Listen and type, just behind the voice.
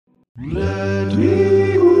Let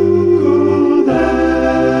me Google that.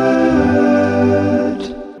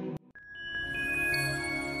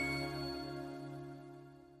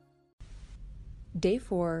 Day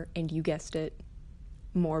 4, and you guessed it,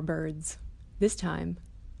 more birds. This time,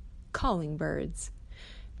 calling birds.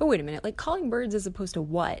 But wait a minute, like calling birds as opposed to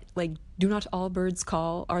what? Like, do not all birds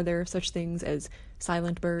call? Are there such things as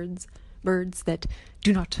silent birds? Birds that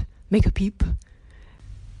do not make a peep?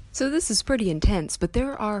 So this is pretty intense, but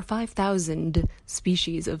there are 5,000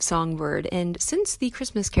 species of songbird, and since the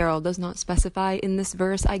Christmas Carol does not specify in this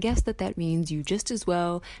verse, I guess that means you just as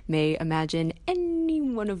well may imagine any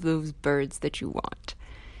one of those birds that you want.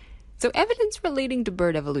 So evidence relating to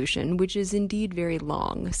bird evolution, which is indeed very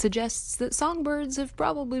long, suggests that songbirds have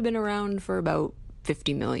probably been around for about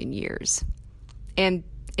 50 million years. And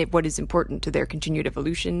what is important to their continued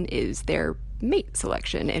evolution is their mate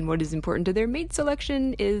selection, and what is important to their mate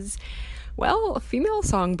selection is, well, female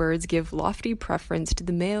songbirds give lofty preference to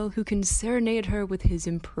the male who can serenade her with his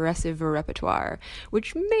impressive repertoire,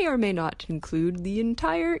 which may or may not include the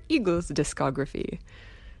entire eagle's discography.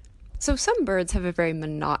 So some birds have a very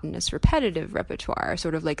monotonous, repetitive repertoire,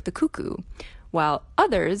 sort of like the cuckoo, while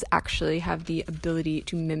others actually have the ability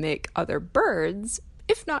to mimic other birds,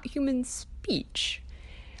 if not human speech.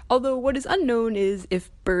 Although what is unknown is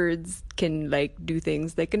if birds can, do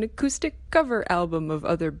things like an acoustic cover album of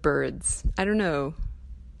other birds. I don't know.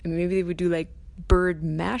 I mean, maybe they would do, bird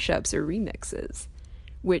mashups or remixes,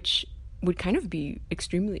 which would kind of be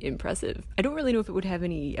extremely impressive. I don't really know if it would have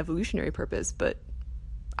any evolutionary purpose, but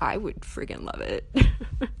I would friggin' love it.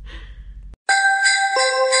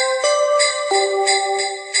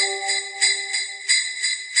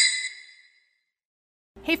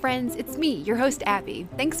 Hey friends, it's me, your host Abby.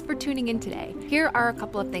 Thanks for tuning in today. Here are a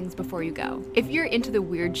couple of things before you go. If you're into the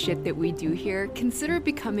weird shit that we do here, consider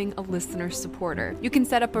becoming a listener supporter. You can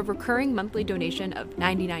set up a recurring monthly donation of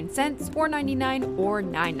 99 cents, $4.99, or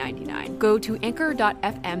 $9.99. Go to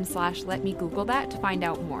anchor.fm/letmegooglethat to find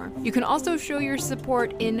out more. You can also show your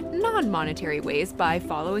support in non-monetary ways by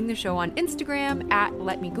following the show on Instagram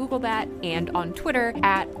 @letmegooglethat and on Twitter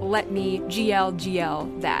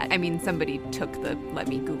 @letmeglglthat. I mean, somebody took the Let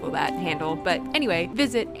Me Google That handle. But anyway,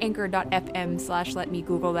 visit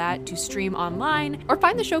anchor.fm/letmegooglethat to stream online or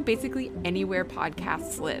find the show basically anywhere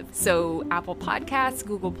podcasts live. So Apple Podcasts,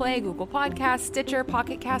 Google Play, Google Podcasts, Stitcher,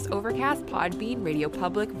 Pocket Cast, Overcast, Podbean, Radio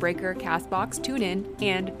Public, Breaker, Castbox, TuneIn,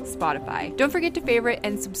 and Spotify. Don't forget to favorite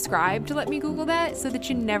and subscribe to Let Me Google That so that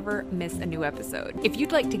you never miss a new episode. If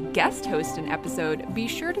you'd like to guest host an episode, be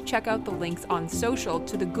sure to check out the links on social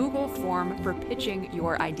to the Google form for pitching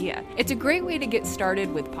your idea. It's a great way to get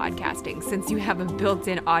started with podcasting since you have a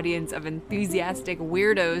built-in audience of enthusiastic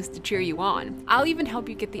weirdos to cheer you on. I'll even help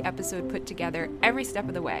you get the episode put together every step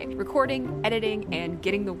of the way, recording, editing, and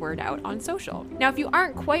getting the word out on social. Now, if you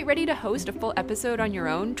aren't quite ready to host a full episode on your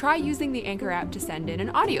own, try using the Anchor app to send in an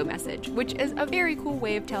audio message, which is a very cool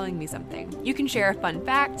way of telling me something. You can share a fun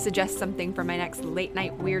fact, suggest something for my next late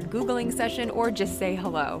night weird Googling session, or just say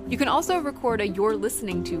hello. You can also record a "You're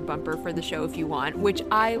Listening To" bumper for the show if you want, which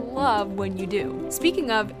I love when you do. Speaking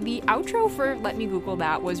of, the outro for Let Me Google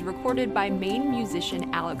That was recorded by Maine musician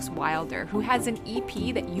Alex Wilder, who has an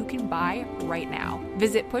EP that you can buy right now.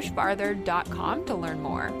 Visit pushfarther.com to learn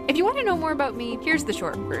more. If you want to know more about me, here's the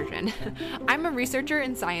short version. I'm a researcher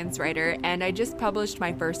and science writer, and I just published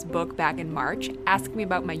my first book back in March, Ask Me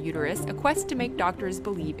About My Uterus, A Quest to Make Doctors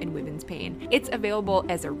Believe in Women's Pain. It's available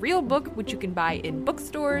as a real book, which you can buy in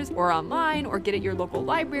bookstores or online or get at your local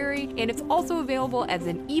library, and it's also available as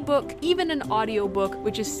an ebook, even an audiobook,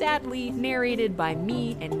 which is sadly narrated by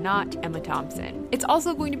me and not Emma Thompson. It's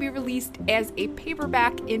also going to be released as a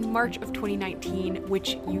paperback in March of 2019,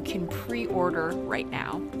 which you can pre-order right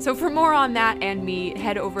now. So for more on that and me,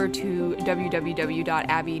 head over to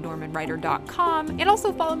www.abbynormanwriter.com and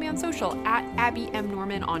also follow me on social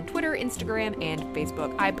 @AbbyMNorman on Twitter, Instagram, and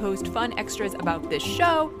Facebook. I post fun extras about this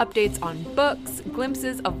show, updates on books,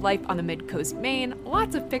 glimpses of life on the mid-coast Maine,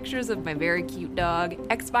 lots of pictures of my very cute dog,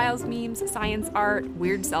 X-Files memes, science art,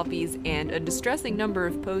 weird selfies, and a distressing number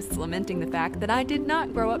of posts lamenting the fact that I did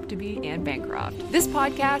not grow up to be Anne Bancroft. This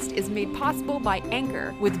podcast is made possible by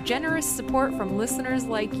Anchor, with generous support from listeners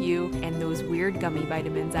like you and those weird gummy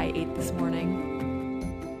vitamins I ate this morning.